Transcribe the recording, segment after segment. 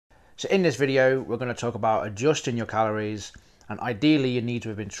So in this video, we're going to talk about adjusting your calories, and ideally you need to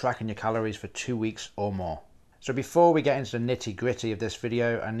have been tracking your calories for 2 weeks or more. So before we get into the nitty gritty of this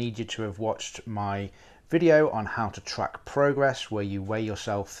video, I need you to have watched my video on how to track progress, where you weigh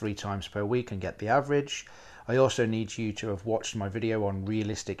yourself 3 times per week and get the average. I also need you to have watched my video on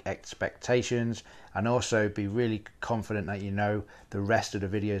realistic expectations, and also be really confident that you know the rest of the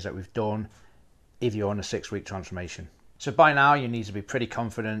videos that we've done if you're on a 6-week transformation. So by now you need to be pretty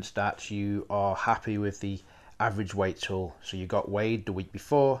confident that you are happy with the average weight tool. So you got weighed the week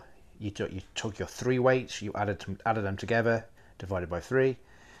before, you took your 3 weights, you added them together, divided by 3.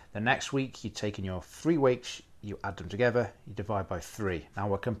 The next week you're taking your 3 weights, you add them together, you divide by 3. Now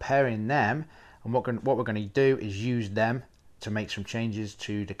we're comparing them, and what we're going to do is use them to make some changes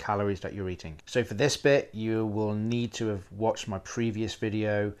to the calories that you're eating. So for this bit, you will need to have watched my previous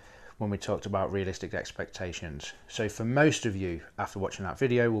video when we talked about realistic expectations. So for most of you, after watching that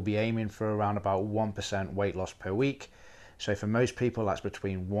video, we'll be aiming for around about 1% weight loss per week. So for most people, that's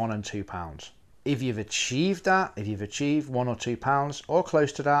between 1 and 2 pounds. If you've achieved that, if you've achieved 1 or 2 pounds or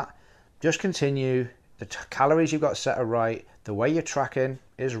close to that, just continue. The calories you've got set are right, the way you're tracking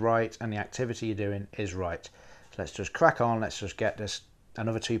is right, and the activity you're doing is right. So let's just crack on. Let's just get this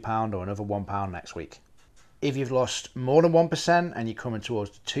another 2 pound or another 1 pound next week. If you've lost more than 1% and you're coming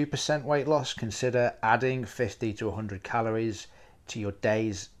towards 2% weight loss, consider adding 50 to 100 calories to your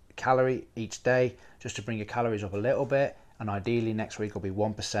day's calorie each day, just to bring your calories up a little bit. And ideally next week will be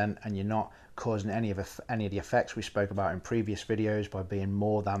 1%, and you're not causing any of the effects we spoke about in previous videos by being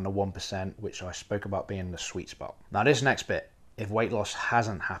more than the 1%, which I spoke about being the sweet spot. Now this next bit, if weight loss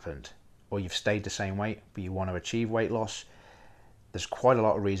hasn't happened, or you've stayed the same weight but you want to achieve weight loss, there's quite a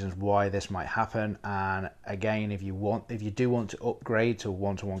lot of reasons why this might happen. And again, if you do want to upgrade to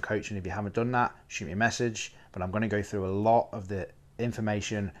one-to-one coaching, if you haven't done that, shoot me a message. But I'm going to go through a lot of the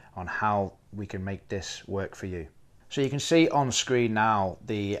information on how we can make this work for you. So you can see on screen now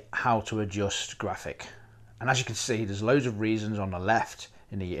the how to adjust graphic, and as you can see, there's loads of reasons on the left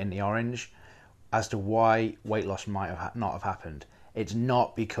in the orange as to why weight loss might not have happened. It's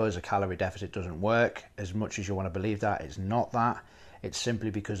not because a calorie deficit doesn't work, as much as you want to believe that. It's not that. It's simply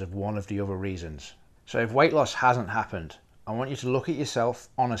because of one of the other reasons. So if weight loss hasn't happened, I want you to look at yourself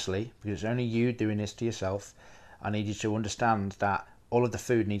honestly, because it's only you doing this to yourself. I need you to understand that all of the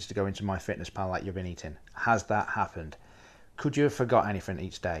food needs to go into MyFitnessPal that you've been eating. Has that happened? Could you have forgot anything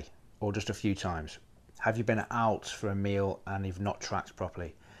each day, or just a few times? Have you been out for a meal and you've not tracked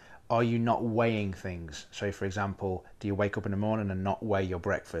properly? Are you not weighing things? So for example, do you wake up in the morning and not weigh your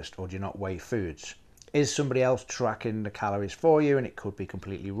breakfast, or do you not weigh foods? Is somebody else tracking the calories for you and it could be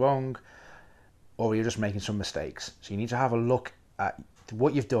completely wrong, or you're just making some mistakes? So you need to have a look at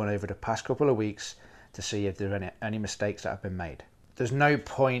what you've done over the past couple of weeks to see if there are any mistakes that have been made. There's no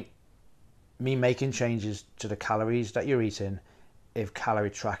point me making changes to the calories that you're eating if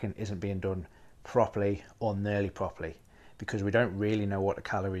calorie tracking isn't being done properly or nearly properly, because we don't really know what the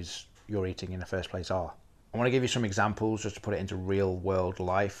calories you're eating in the first place are. I want to give you some examples just to put it into real world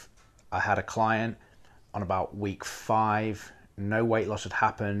life. I had a client on about week 5, no weight loss had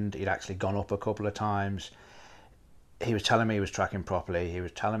happened. He'd actually gone up a couple of times. He was telling me he was tracking properly. He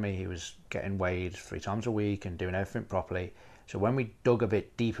was telling me he was getting weighed 3 times a week and doing everything properly. So when we dug a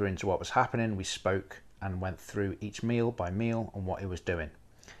bit deeper into what was happening, we spoke and went through each meal by meal and what he was doing.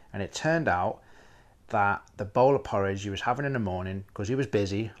 And it turned out that the bowl of porridge he was having in the morning, because he was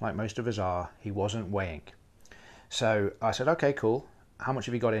busy, like most of us are, he wasn't weighing. So I said, okay, cool. How much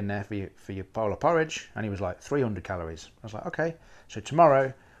have you got in there for your bowl of porridge? And he was like, 300 calories. I was like, okay. So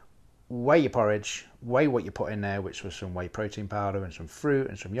tomorrow, weigh your porridge, weigh what you put in there, which was some whey protein powder and some fruit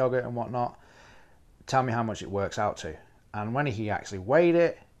and some yogurt and whatnot. Tell me how much it works out to. And when he actually weighed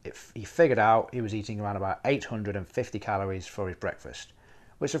it, he figured out he was eating around about 850 calories for his breakfast,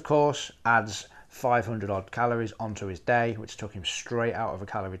 which of course adds 500 odd calories onto his day, which took him straight out of a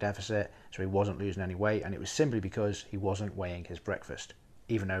calorie deficit, so he wasn't losing any weight, and it was simply because he wasn't weighing his breakfast,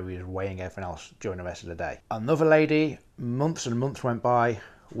 even though he was weighing everything else during the rest of the day. Another lady, months and months went by,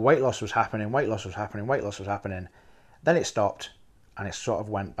 weight loss was happening, then it stopped, and it sort of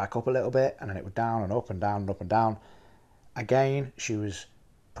went back up a little bit, and then it was down and up and down and up and down. Again, she was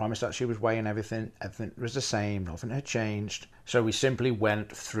promised that she was weighing everything was the same, nothing had changed. So we simply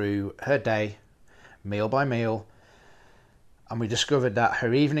went through her day, meal by meal, and we discovered that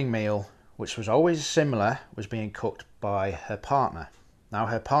her evening meal, which was always similar, was being cooked by her partner. Now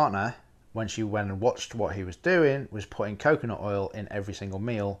her partner, when she went and watched what he was doing, was putting coconut oil in every single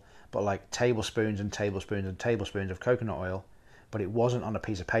meal, but like tablespoons and tablespoons and tablespoons of coconut oil, but it wasn't on a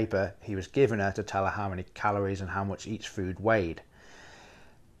piece of paper he was giving her to tell her how many calories and how much each food weighed.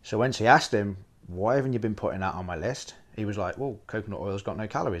 So when she asked him, why haven't you been putting that on my list? He was like, well, coconut oil's got no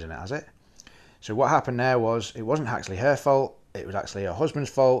calories in it, has it? So what happened there was, it wasn't actually her fault, it was actually her husband's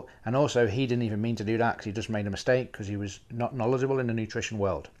fault, and also he didn't even mean to do that because he just made a mistake because he was not knowledgeable in the nutrition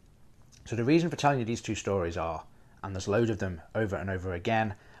world. So the reason for telling you these two stories are, and there's loads of them over and over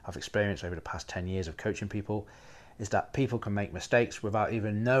again, I've experienced over the past 10 years of coaching people, is that people can make mistakes without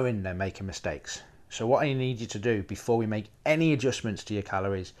even knowing they're making mistakes. So what I need you to do before we make any adjustments to your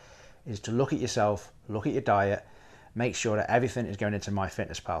calories is to look at yourself, look at your diet, make sure that everything is going into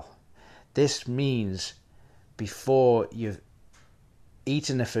MyFitnessPal. This means before you've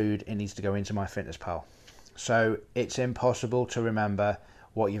eaten the food, it needs to go into MyFitnessPal. So it's impossible to remember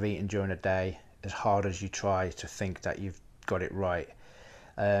what you've eaten during a day as hard as you try to think that you've got it right.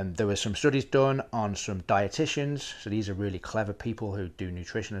 There were some studies done on some dietitians. So these are really clever people who do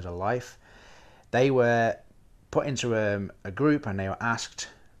nutrition as a life. They were put into a group and they were asked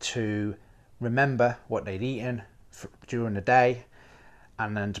to remember what they'd eaten during the day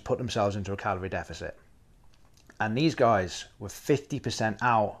and then to put themselves into a calorie deficit. And these guys were 50%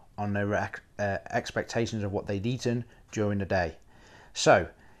 out on their expectations of what they'd eaten during the day. So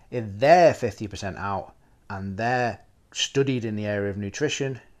if they're 50% out and they're studied in the area of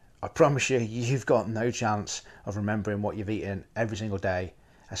nutrition, I promise you, you've got no chance of remembering what you've eaten every single day,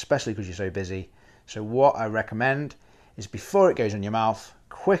 especially because you're so busy. So what I recommend is before it goes in your mouth,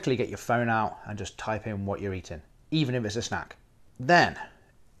 quickly get your phone out and just type in what you're eating, even if it's a snack. Then,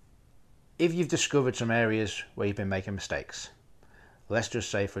 if you've discovered some areas where you've been making mistakes, let's just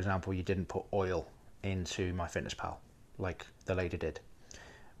say, for example, you didn't put oil into MyFitnessPal like the lady did.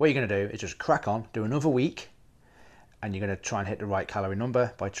 What you're going to do is just crack on, do another week, and you're going to try and hit the right calorie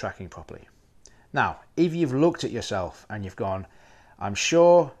number by tracking properly. Now, if you've looked at yourself and you've gone, I'm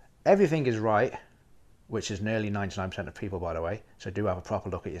sure everything is right, which is nearly 99% of people, by the way, so do have a proper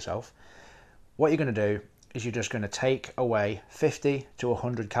look at yourself. What you're going to do is you're just going to take away 50 to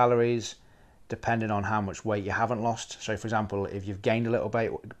 100 calories, depending on how much weight you haven't lost. So for example, if you've gained a little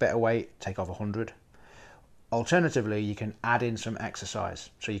bit of weight, take off 100. Alternatively, you can add in some exercise.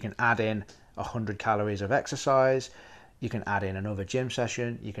 So you can add in 100 calories of exercise, you can add in another gym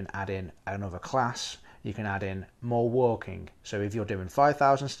session, you can add in another class, you can add in more walking. So if you're doing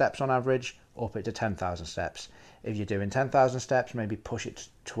 5,000 steps on average, up it to 10,000 steps. If you're doing 10,000 steps, maybe push it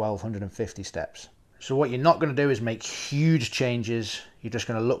to 1,250 steps. So what you're not going to do is make huge changes. You're just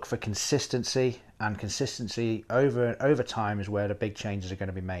going to look for consistency, and consistency over time is where the big changes are going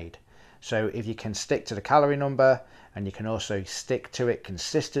to be made. So if you can stick to the calorie number and you can also stick to it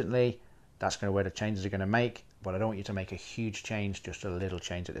consistently, that's going to where the changes are going to make. But I don't want you to make a huge change, just a little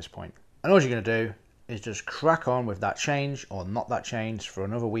change at this point. And all you're going to do is just crack on with that change or not that change for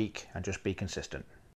another week and just be consistent.